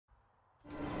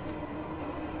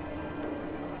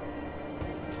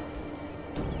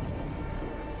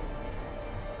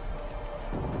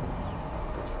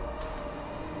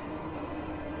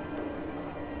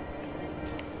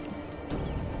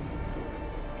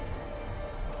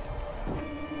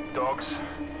Dogs?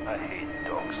 I hate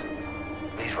dogs.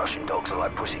 These Russian dogs are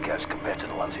like pussycats compared to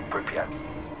the ones in Pripyat.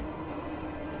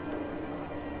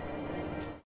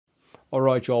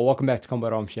 Alright y'all, welcome back to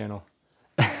Commando channel.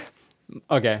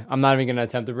 Okay, I'm not even going to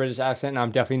attempt the British accent, and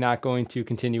I'm definitely not going to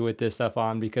continue with this stuff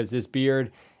on because this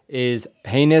beard is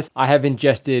heinous. I have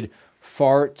ingested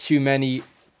far too many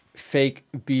fake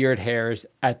beard hairs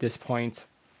at this point.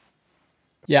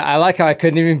 Yeah, I like how I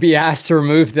couldn't even be asked to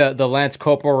remove the Lance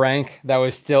Corporal rank that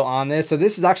was still on this. So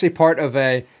this is actually part of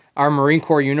our Marine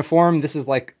Corps uniform. This is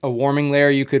like a warming layer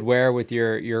you could wear with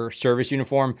your service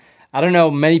uniform. I don't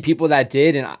know many people that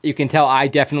did, and you can tell I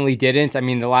definitely didn't. I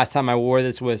mean, the last time I wore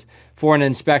this was for an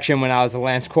inspection when I was a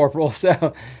Lance Corporal,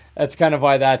 so that's kind of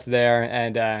why that's there.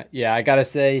 And yeah, I gotta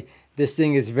say, this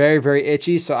thing is very, very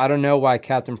itchy, so I don't know why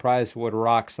Captain Price would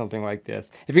rock something like this.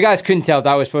 If you guys couldn't tell,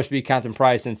 that was supposed to be Captain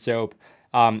Price in soap,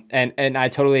 and I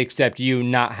totally accept you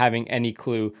not having any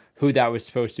clue who that was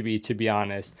supposed to be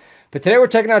honest. But today we're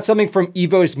checking out something from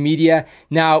Evos Media.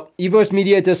 Now, Evos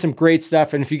Media does some great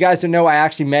stuff, and if you guys don't know, I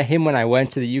actually met him when I went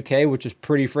to the UK, which is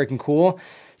pretty freaking cool.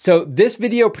 So this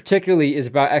video particularly is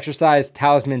about exercise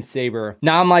Talisman Sabre.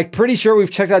 Now, I'm like pretty sure we've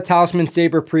checked out Talisman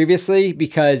Sabre previously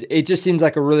because it just seems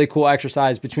like a really cool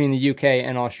exercise between the UK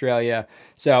and Australia.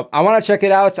 So I want to check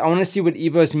it out. I want to see what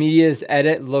Evos Media's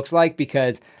edit looks like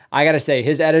because I gotta say,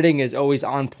 his editing is always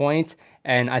on point,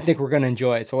 and I think we're gonna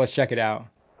enjoy it. So let's check it out.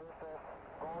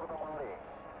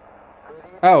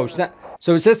 Oh,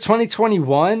 so it says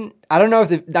 2021. I don't know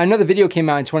if I know the video came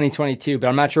out in 2022, but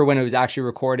I'm not sure when it was actually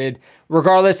recorded.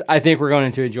 Regardless, I think we're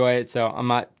going to enjoy it, so I'm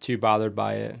not too bothered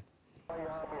by it.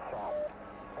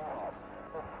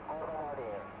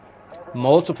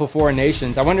 Multiple foreign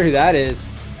nations. I wonder who that is.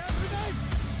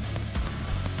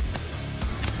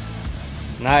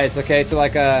 Nice. Okay, so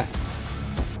like a...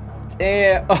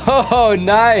 Oh,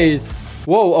 nice.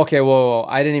 Whoa, okay, whoa.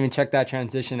 I didn't even check that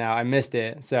transition out. I missed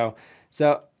it. So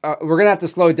we're gonna have to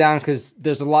slow down because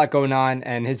there's a lot going on,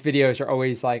 and his videos are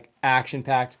always like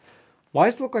action-packed. Why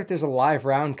does it look like there's a live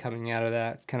round coming out of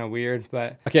that? It's kind of weird,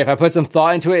 but okay, if I put some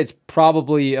thought into it, it's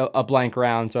probably a blank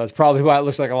round, so it's probably why it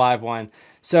looks like a live one.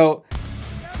 So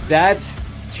that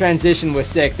transition was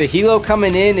sick. The helo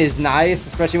coming in is nice,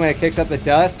 especially when it kicks up the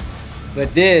dust,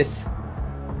 but this,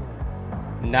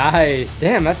 nice.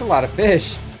 Damn, that's a lot of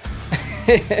fish.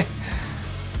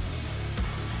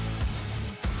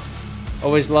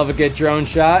 Always love a good drone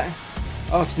shot.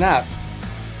 Oh, snap.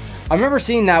 I remember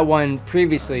seeing that one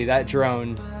previously, that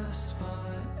drone.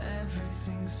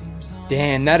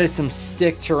 Damn, that is some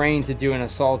sick terrain to do an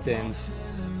assault in.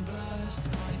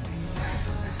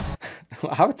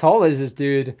 How tall is this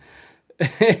dude?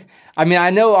 I mean, I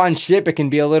know on ship it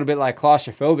can be a little bit like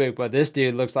claustrophobic, but this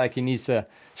dude looks like he needs to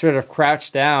sort of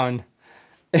crouch down.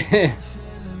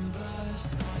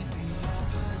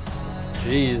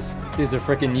 Jeez, dude's a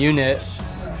freaking unit.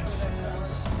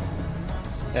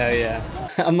 Oh yeah.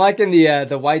 I'm liking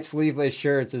the white sleeveless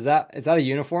shirts. Is that a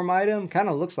uniform item? Kind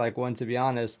of looks like one, to be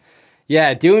honest.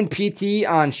 Yeah, doing PT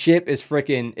on ship is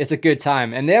freaking, it's a good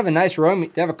time. And they have a nice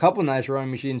rowing, they have a couple nice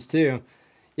rowing machines too.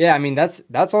 Yeah, I mean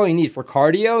that's all you need for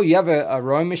cardio. You have a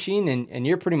rowing machine and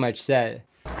you're pretty much set.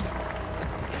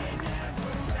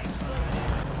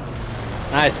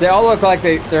 Nice. They all look like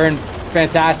they're in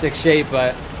fantastic shape,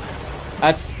 but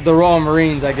that's the Royal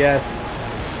Marines, I guess.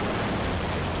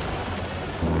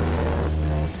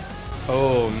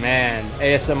 Oh man,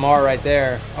 ASMR right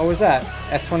there. Oh, what's that?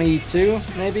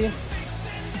 F-22 maybe?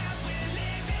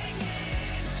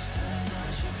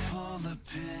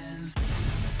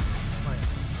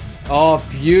 Oh,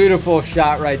 beautiful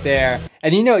shot right there.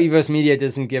 And you know Evos Media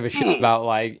doesn't give a shit about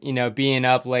like, you know, being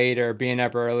up late or being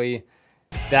up early.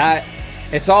 That,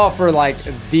 it's all for like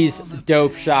these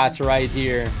dope shots right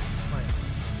here.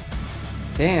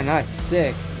 Damn, that's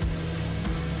sick.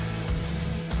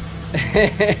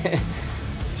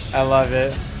 I love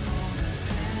it.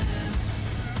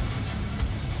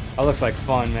 That looks like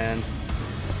fun, man.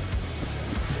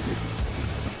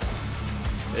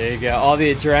 There you go. All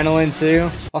the adrenaline too.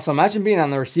 Also, imagine being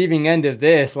on the receiving end of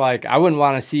this. Like, I wouldn't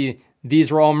want to see these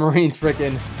Royal Marines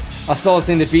freaking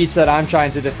assaulting the beach that I'm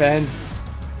trying to defend.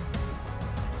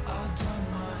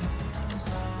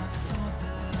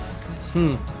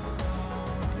 Some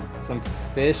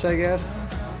fish, I guess.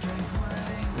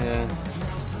 Yeah.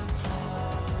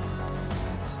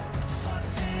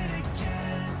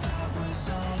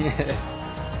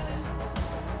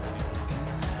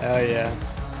 Oh yeah.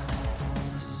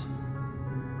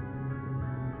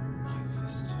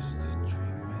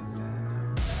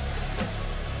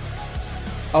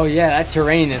 Oh yeah, that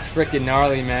terrain is freaking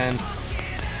gnarly, man.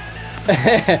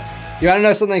 You wanna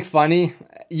know something funny?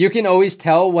 you can always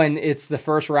tell when it's the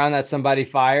first round that somebody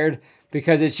fired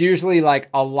because it's usually like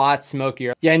a lot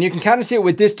smokier. Yeah, and you can kind of see it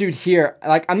with this dude here.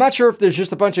 Like, I'm not sure if there's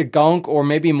just a bunch of gunk or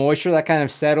maybe moisture that kind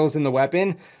of settles in the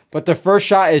weapon, but the first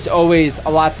shot is always a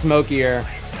lot smokier.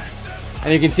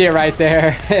 And you can see it right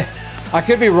there. I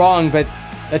could be wrong, but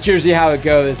that's usually how it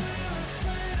goes.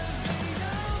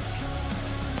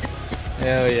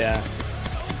 Hell yeah.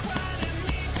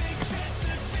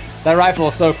 That rifle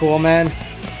is so cool, man.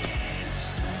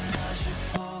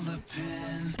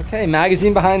 Okay,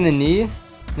 magazine behind the knee.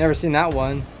 Never seen that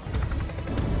one.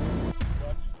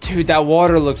 Dude, that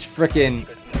water looks freaking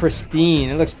pristine.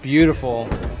 It looks beautiful.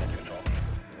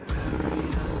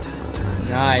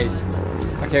 Nice.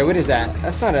 Okay, what is that?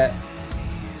 That's not a...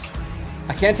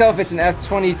 I can't tell if it's an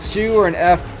F-22 or an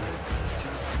F...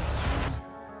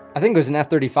 I think it was an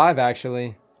F-35,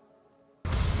 actually.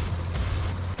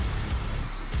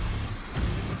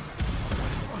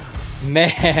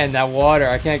 Man, that water.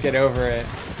 I can't get over it.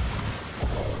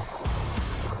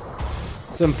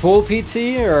 Some pool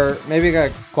PT or maybe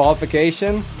a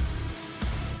qualification.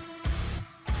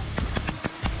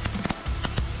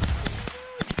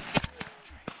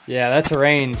 Yeah, that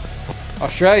terrain.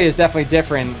 Australia is definitely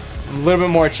different. A little bit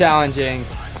more challenging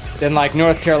than like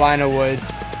North Carolina woods.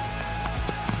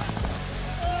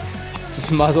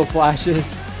 Just muzzle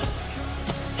flashes.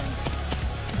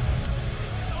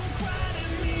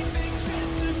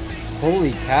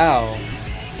 Holy cow.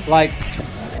 Like,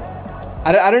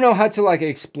 I don't know how to like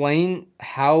explain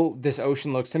how this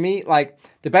ocean looks to me. Like,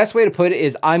 the best way to put it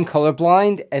is I'm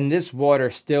colorblind and this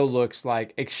water still looks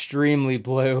like extremely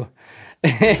blue.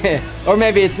 Or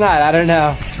maybe it's not, I don't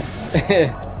know.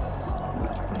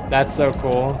 That's so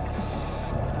cool.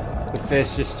 The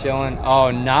fish just chilling. Oh,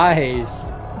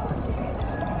 nice.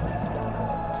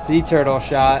 Sea turtle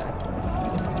shot.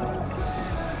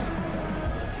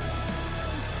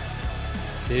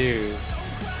 Dude.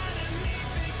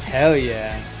 Hell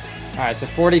yeah. Alright, so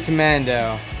 40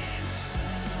 Commando.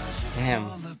 Damn.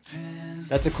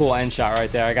 That's a cool end shot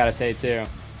right there, I gotta say too.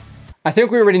 I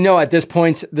think we already know at this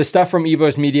point, the stuff from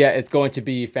Evo's Media is going to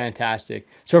be fantastic.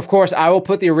 So of course, I will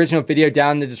put the original video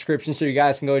down in the description so you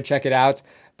guys can go and check it out.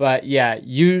 But yeah,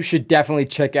 you should definitely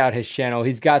check out his channel.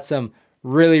 He's got some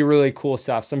really, really cool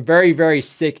stuff. Some very, very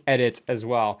sick edits as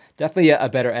well. Definitely a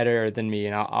better editor than me,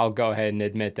 and I'll go ahead and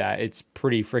admit that. It's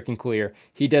pretty freaking clear.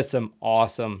 He does some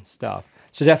awesome stuff.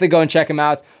 So definitely go and check him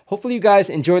out. Hopefully you guys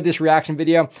enjoyed this reaction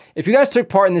video. If you guys took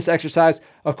part in this exercise,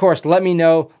 of course, let me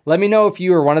know. Let me know if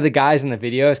you were one of the guys in the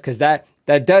videos, because that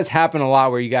does happen a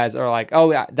lot where you guys are like,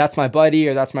 oh, yeah, that's my buddy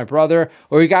or that's my brother.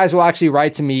 Or you guys will actually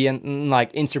write to me in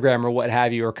like Instagram or what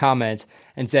have you, or comment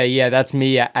and say, yeah, that's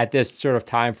me at this sort of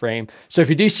time frame. So if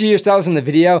you do see yourselves in the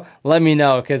video, let me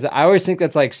know, because I always think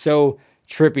that's like so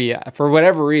trippy for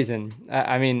whatever reason.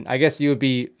 I mean, I guess you would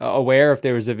be aware if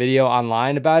there was a video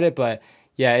online about it, but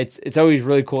yeah, it's always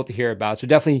really cool to hear about. So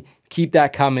definitely keep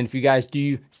that coming if you guys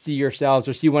do see yourselves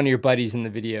or see one of your buddies in the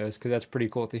videos, because that's pretty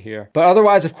cool to hear. But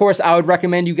otherwise, of course, I would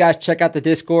recommend you guys check out the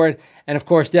Discord, and of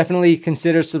course, definitely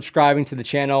consider subscribing to the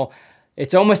channel.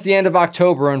 It's almost the end of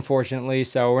October, unfortunately,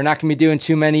 so we're not going to be doing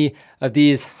too many of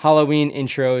these Halloween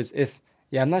intros.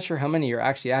 Yeah, I'm not sure how many are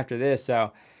actually after this,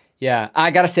 so yeah, I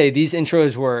gotta say, these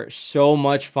intros were so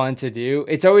much fun to do.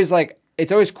 It's always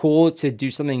cool to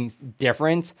do something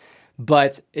different,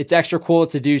 but it's extra cool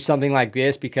to do something like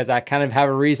this because I kind of have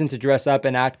a reason to dress up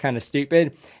and act kind of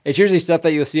stupid. It's usually stuff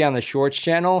that you'll see on the Shorts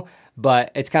channel,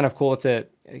 but it's kind of cool to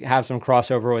have some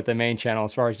crossover with the main channel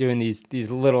as far as doing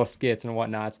these little skits and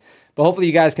whatnot. But hopefully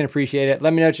you guys can appreciate it.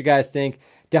 Let me know what you guys think.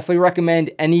 Definitely recommend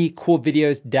any cool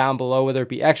videos down below, whether it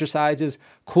be exercises,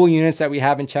 cool units that we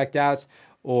haven't checked out,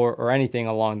 or anything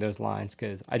along those lines,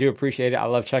 because I do appreciate it. I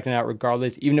love checking it out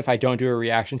regardless, even if I don't do a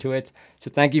reaction to it.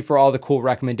 So thank you for all the cool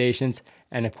recommendations,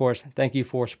 and of course, thank you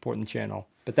for supporting the channel.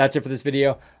 But that's it for this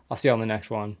video. I'll see you on the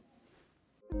next one.